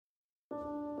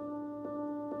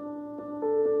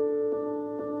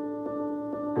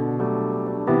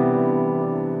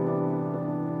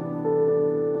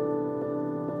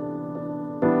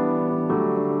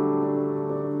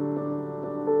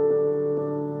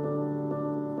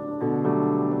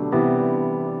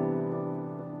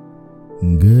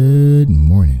Good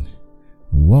morning.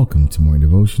 Welcome to Morning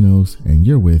Devotionals, and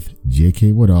you're with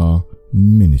J.K. Woodall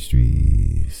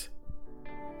Ministries.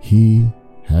 He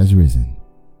has risen.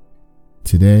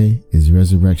 Today is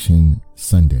Resurrection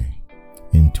Sunday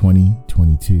in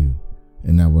 2022,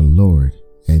 and our Lord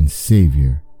and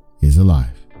Savior is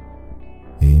alive.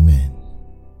 Amen.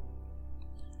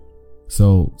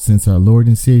 So, since our Lord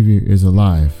and Savior is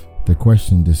alive, the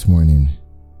question this morning: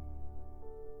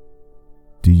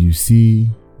 do you see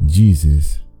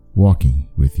Jesus walking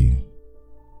with you?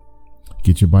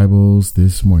 Get your Bibles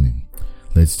this morning.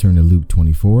 Let's turn to Luke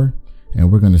 24,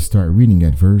 and we're going to start reading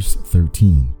at verse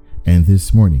 13. And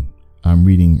this morning, I'm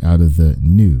reading out of the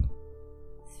New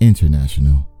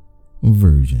International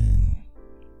Version.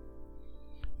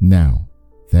 Now,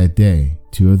 that day,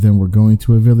 two of them were going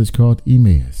to a village called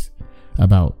Emmaus,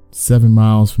 about 7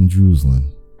 miles from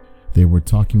Jerusalem. They were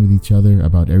talking with each other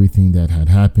about everything that had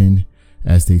happened.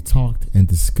 As they talked and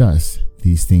discussed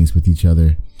these things with each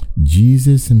other,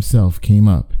 Jesus himself came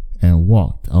up and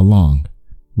walked along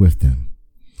with them,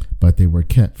 but they were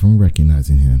kept from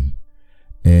recognizing him.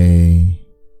 Amen.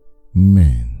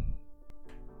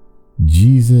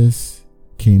 Jesus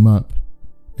came up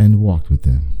and walked with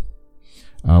them.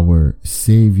 Our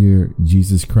Savior,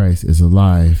 Jesus Christ, is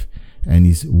alive, and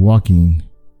he's walking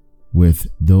with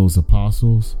those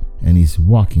apostles, and he's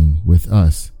walking with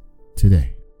us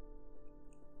today.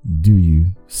 Do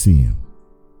you see him?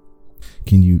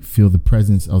 Can you feel the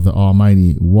presence of the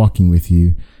Almighty walking with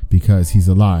you, because he's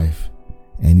alive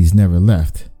and he's never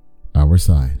left our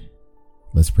side?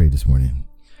 Let's pray this morning.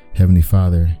 Heavenly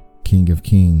Father, King of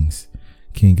Kings,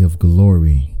 King of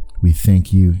Glory, we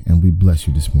thank you and we bless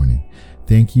you this morning.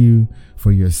 Thank you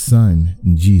for your Son,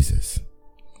 Jesus.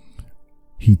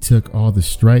 He took all the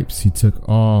stripes, he took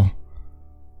all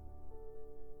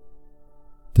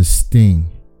the sting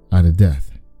out of death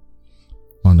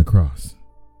on the cross.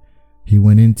 He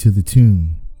went into the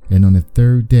tomb, and on the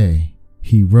third day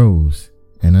he rose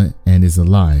and is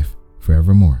alive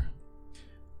forevermore.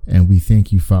 And we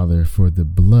thank you, Father, for the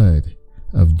blood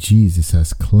of Jesus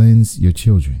has cleansed your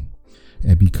children.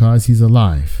 And because he's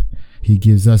alive, he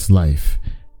gives us life,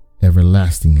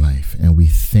 everlasting life. And we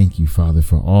thank you, Father,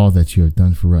 for all that you have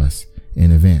done for us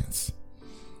in advance,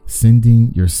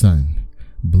 sending your Son,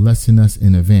 blessing us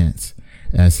in advance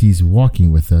as he's walking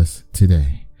with us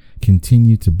today.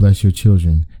 Continue to bless your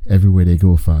children everywhere they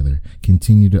go, Father.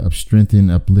 Continue to strengthen,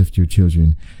 uplift your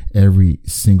children every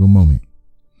single moment.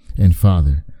 And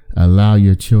Father, allow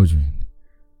your children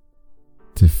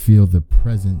to feel the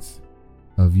presence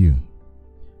of you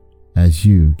as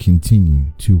you continue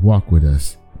to walk with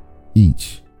us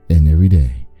each and every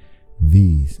day.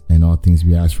 These and all things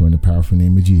we ask for in the powerful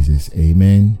name of Jesus.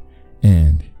 Amen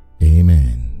and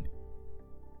amen.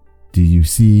 Do you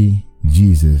see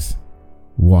Jesus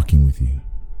walking with you?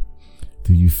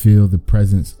 Do you feel the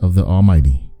presence of the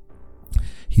Almighty?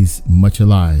 He's much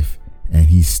alive and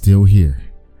he's still here.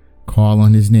 Call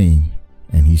on his name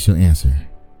and he shall answer.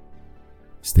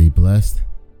 Stay blessed,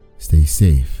 stay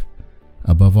safe.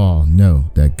 Above all,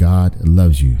 know that God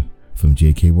loves you. From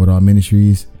J.K. Woodall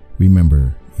Ministries,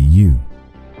 remember, you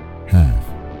have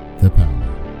the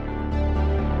power.